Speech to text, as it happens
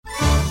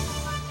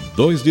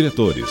Dois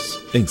diretores,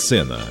 em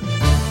cena.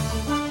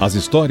 As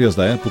histórias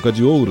da época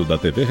de ouro da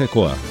TV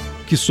Record,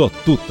 que só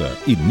Tuta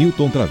e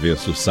Nilton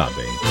Travesso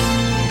sabem.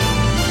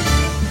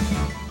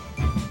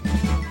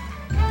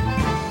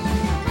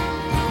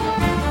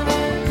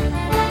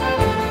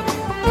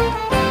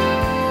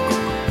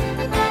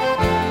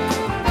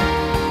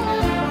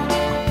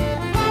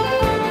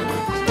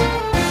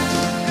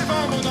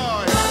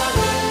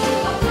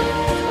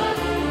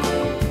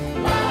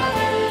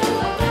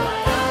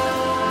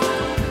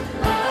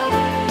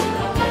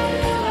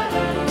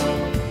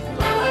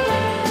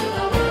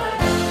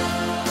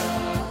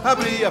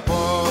 Abri a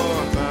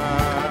porta,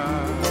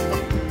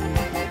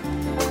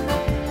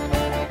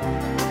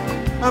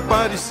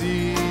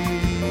 apareci,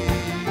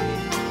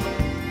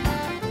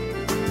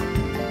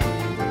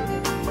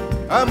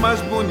 a mais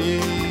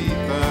bonita,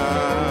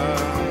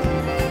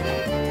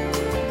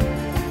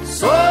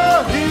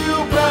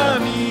 sorriu pra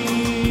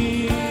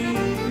mim.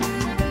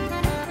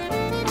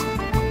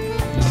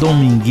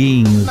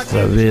 Dominguinhos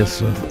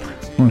Travesso,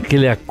 com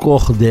aquele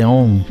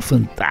acordeão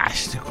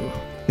fantástico.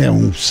 É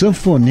um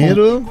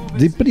sanfoneiro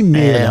de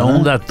primeira. É,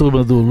 um da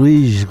turma do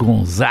Luiz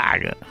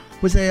Gonzaga.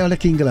 Pois é, olha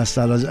que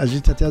engraçado. A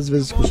gente até às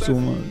vezes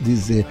costuma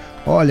dizer,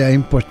 olha, é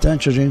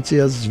importante a gente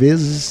às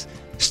vezes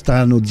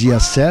estar no dia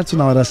certo,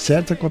 na hora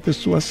certa, com a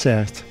pessoa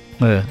certa.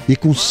 É. E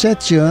com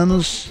 7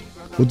 anos,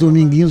 o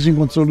Dominguinhos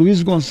encontrou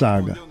Luiz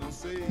Gonzaga.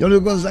 E o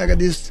Luiz Gonzaga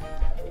disse,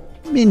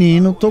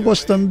 menino, tô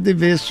gostando de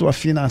ver sua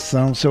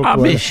afinação, seu cor.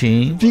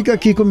 Bichinho. Fica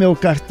aqui com o meu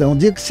cartão.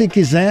 Dia que você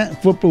quiser,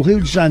 for pro Rio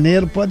de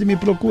Janeiro, pode me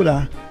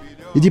procurar.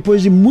 E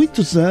depois de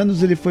muitos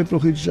anos ele foi para o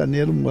Rio de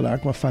Janeiro morar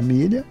com a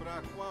família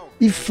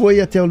e foi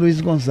até o Luiz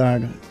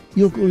Gonzaga.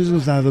 E o Luiz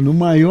Gonzaga, no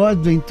maior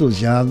do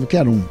entusiasmo, que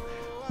era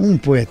um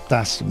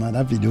poetaço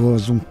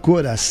maravilhoso, um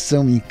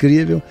coração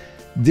incrível,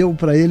 deu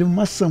para ele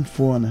uma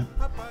sanfona.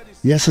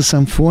 E essa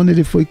sanfona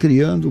ele foi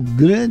criando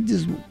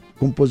grandes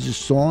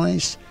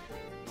composições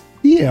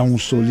e é um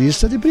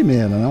solista de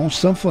primeira, né? Um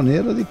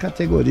sanfoneiro de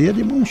categoria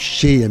de mão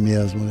cheia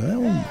mesmo. Né?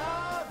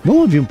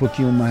 Vamos ouvir um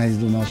pouquinho mais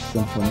do nosso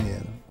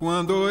sanfoneiro.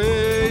 Quando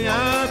em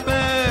a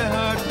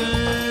terra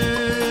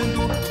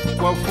ardendo,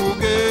 qual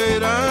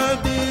fogueira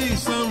de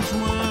São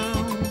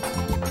João,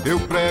 eu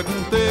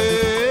perguntei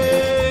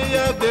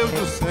a Deus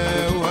do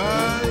céu,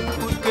 ai,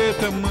 por que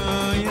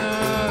tamanha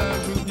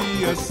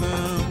judiação?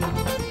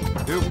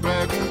 Eu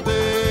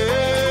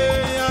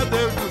perguntei a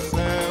Deus do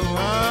céu,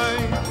 ai,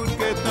 por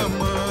que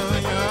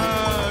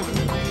tamanha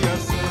judiação?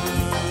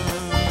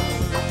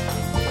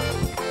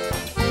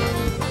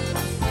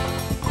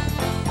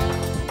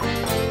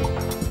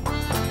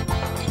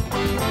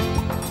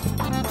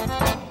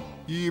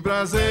 E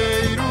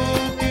braseiro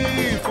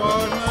que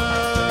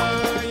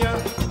fornaia,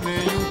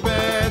 nem um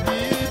pé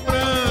de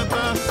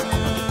plantação,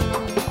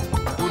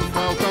 por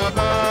falta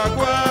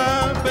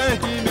d'água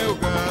perdi meu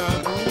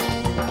gado,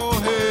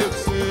 morreu de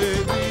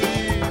sede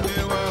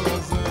meu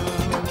alazão.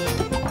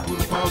 Por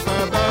falta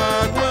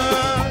d'água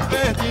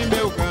perdi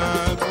meu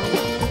gado,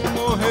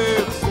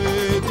 morreu de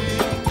sede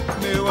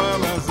meu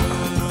alazão.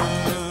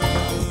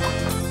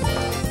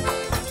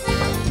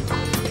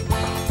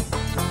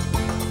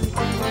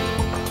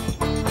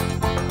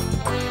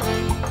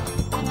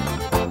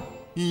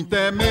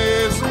 Até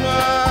mesmo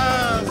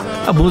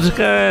A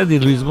música é de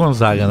Luiz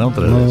Gonzaga, não,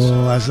 Travesso?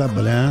 Oh, Asa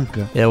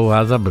Branca. É o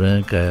Asa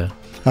Branca, é.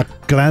 A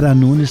Clara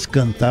Nunes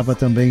cantava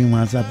também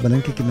uma Asa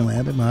Branca que não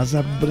era uma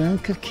Asa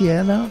Branca, que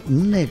era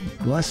um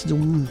negócio de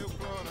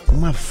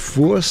uma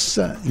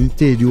força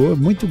interior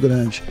muito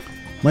grande.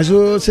 Mas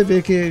você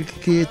vê que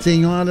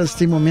tem horas,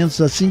 tem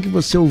momentos assim que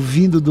você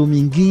ouvindo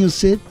Dominguinho,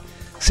 você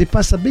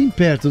passa bem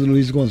perto do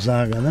Luiz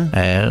Gonzaga, né?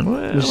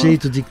 O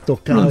jeito de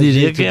tocar. Não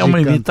diria que é uma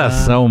cantar.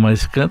 imitação,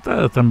 mas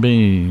canta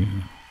também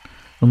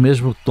no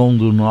mesmo tom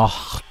do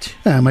norte.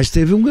 Mas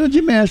teve um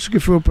grande mestre que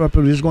foi o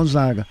próprio Luiz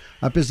Gonzaga.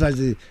 Apesar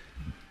de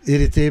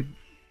ele ter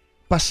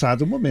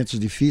passado momentos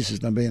difíceis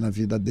também na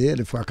vida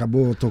dele,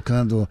 acabou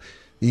tocando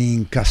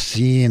em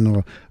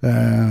cassino,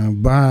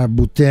 bar,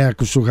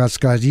 boteco,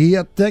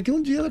 churrascaria, até que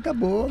um dia ele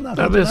acabou na Rádio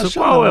Travesso,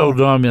 Nacional. qual é o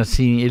nome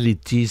assim,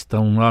 elitista,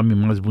 um nome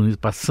mais bonito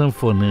para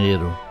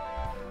sanfoneiro?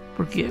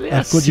 Porque ele é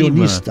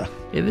acordeonista.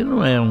 Acima. Ele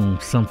não é um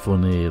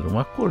sanfoneiro, um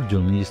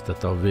acordeonista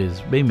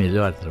talvez, bem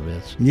melhor,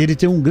 Travesso. E ele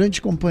tem um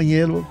grande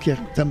companheiro que é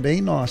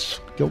também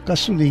nosso, que é o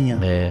Caçulinha.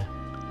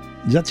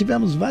 Já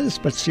tivemos várias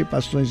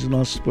participações de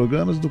nossos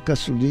programas do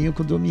Caçulinha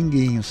com o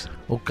Dominguinhos.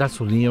 O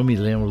Caçulinha, eu me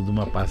lembro de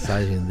uma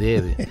passagem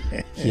dele,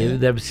 que ele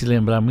deve se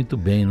lembrar muito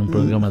bem, num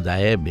programa da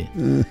Hebe,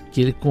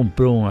 que ele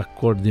comprou um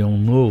acordeão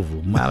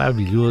novo,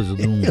 maravilhoso,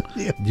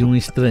 de um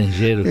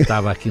estrangeiro que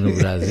estava aqui no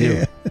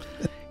Brasil.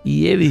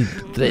 E ele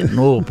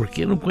treinou,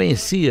 porque não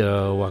conhecia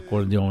o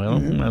acordeão, era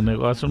um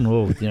negócio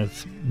novo, tinha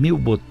 1000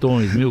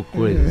 botões, 1000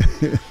 coisas.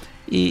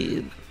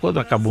 E quando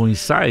acabou o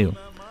ensaio,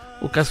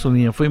 o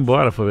Caçulinha foi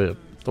embora, foi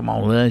tomar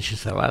um lanche,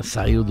 sei lá,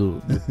 saiu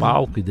do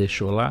palco e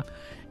deixou lá.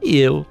 E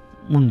eu,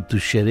 muito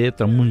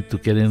xereta, muito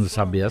querendo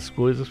saber as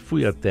coisas,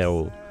 fui até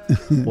o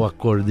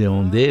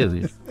acordeão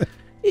dele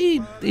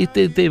e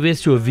tentei ver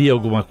se ouvia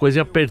alguma coisa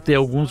e apertei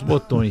alguns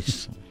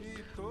botões.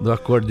 do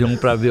acordeão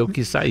para ver o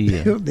que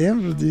saía. Eu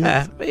lembro disso.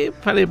 E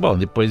falei, bom,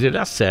 depois ele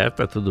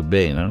acerta, tudo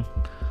bem, né?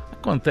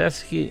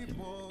 Acontece que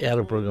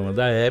era o programa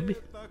da Hebe,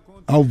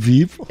 Ao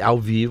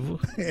vivo.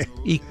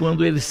 E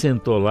quando ele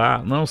sentou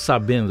lá, não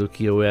sabendo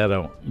que eu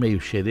era meio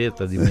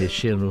xereta de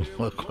mexer no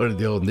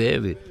acordeão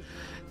dele,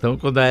 então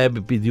quando a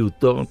Hebe pediu o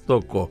tom,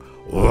 tocou.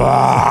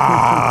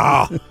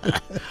 Uau!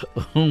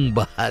 Um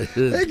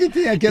barulho. É que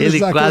tem aqueles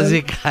ele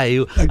quase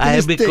caiu. A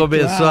Hebe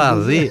começou a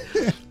rir.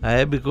 A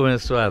Hebe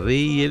começou a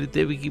rir e ele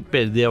teve que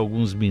perder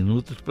alguns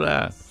minutos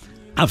para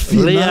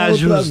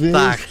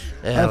reajustar.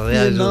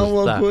 Afinar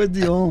o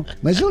acordeon.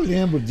 Mas eu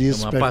lembro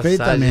disso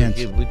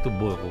perfeitamente. Muito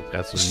boa com o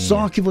Caçulinha.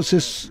 Só que você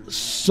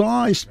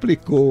só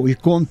explicou e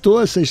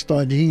contou essa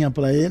historinha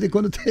para ele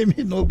quando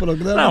terminou o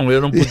programa. Não,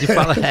 eu não pude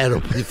falar, eu não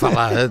pude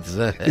falar antes.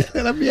 Né?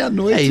 Era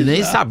meia-noite. E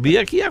nem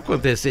sabia que ia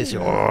acontecer isso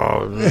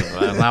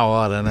na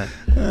hora, né?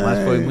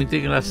 Mas foi muito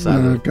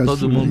engraçado.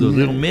 Todo mundo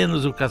riu,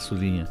 menos o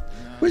Caçulinha.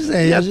 Pois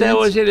é, e até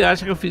hoje ele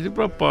acha que eu fiz de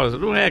propósito.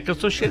 Não é, que eu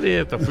sou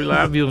xereta. Fui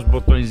lá, vi uns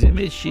botões e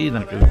mexi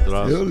naquele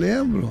troço. Eu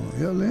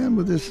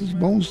lembro desses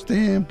bons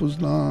tempos,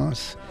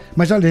 nossa.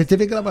 Mas olha, ele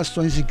teve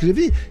gravações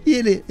incríveis. E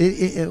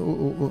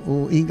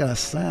o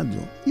engraçado,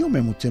 e ao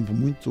mesmo tempo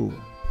muito,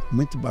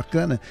 muito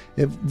bacana,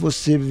 é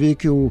você ver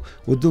que o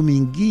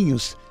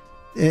Dominguinhos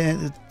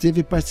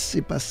teve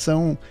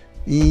participação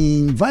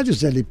em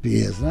vários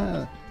LPs,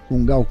 né?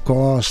 Com Gal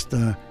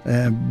Costa,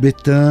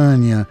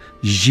 Bethânia,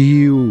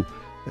 Gil.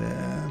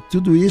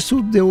 Tudo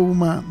isso deu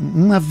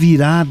uma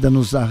virada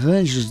nos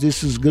arranjos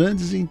desses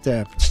grandes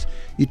intérpretes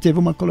e teve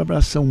uma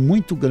colaboração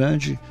muito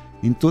grande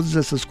em todas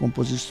essas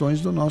composições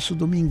do nosso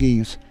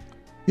Dominguinhos.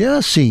 E é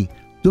assim,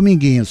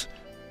 Dominguinhos,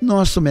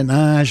 nossa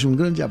homenagem, um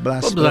grande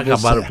abraço. Vamos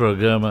acabar o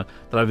programa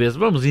outra vez.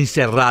 Vamos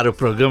encerrar o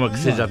programa que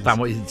você já está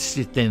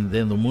se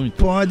estendendo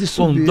muito. Pode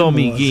subir, com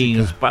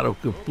Dominguinhos música. Para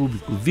que o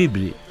público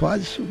vibre.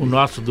 Pode subir. O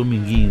nosso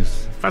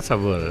Dominguinhos. Faz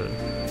favor.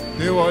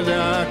 Teu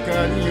olhar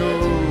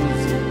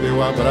carinhoso,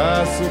 teu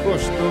abraço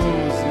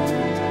gostoso,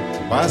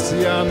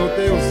 passear no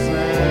teu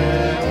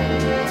céu.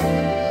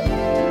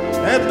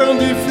 É tão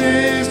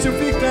difícil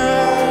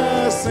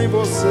ficar sem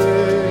você,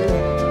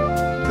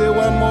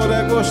 teu amor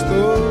é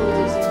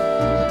gostoso.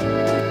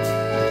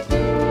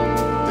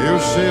 Teu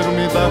cheiro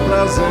me dá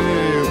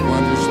prazer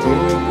quando estou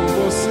com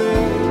você,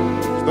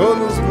 estou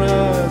nos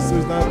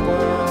braços da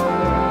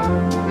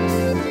paz.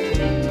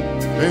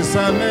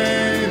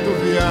 Pensamento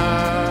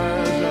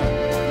viaja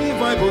e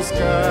vai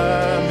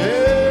buscar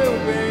meu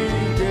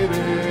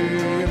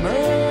bem-querer.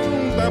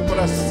 Não dá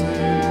pra ser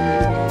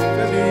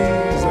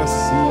feliz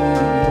assim,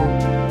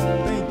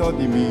 tem dó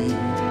de mim,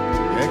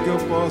 o que é que eu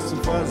posso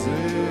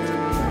fazer?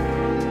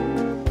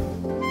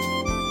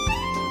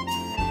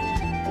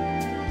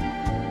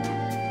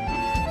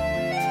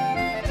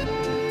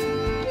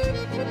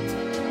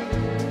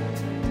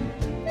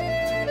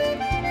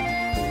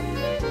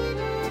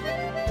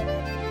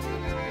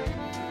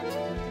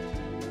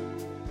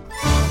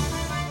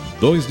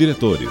 Dois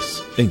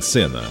diretores, em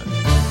cena.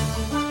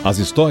 As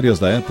histórias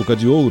da época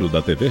de ouro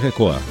da TV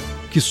Record,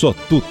 que só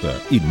Tuta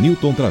e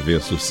Nilton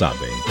Travesso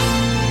sabem.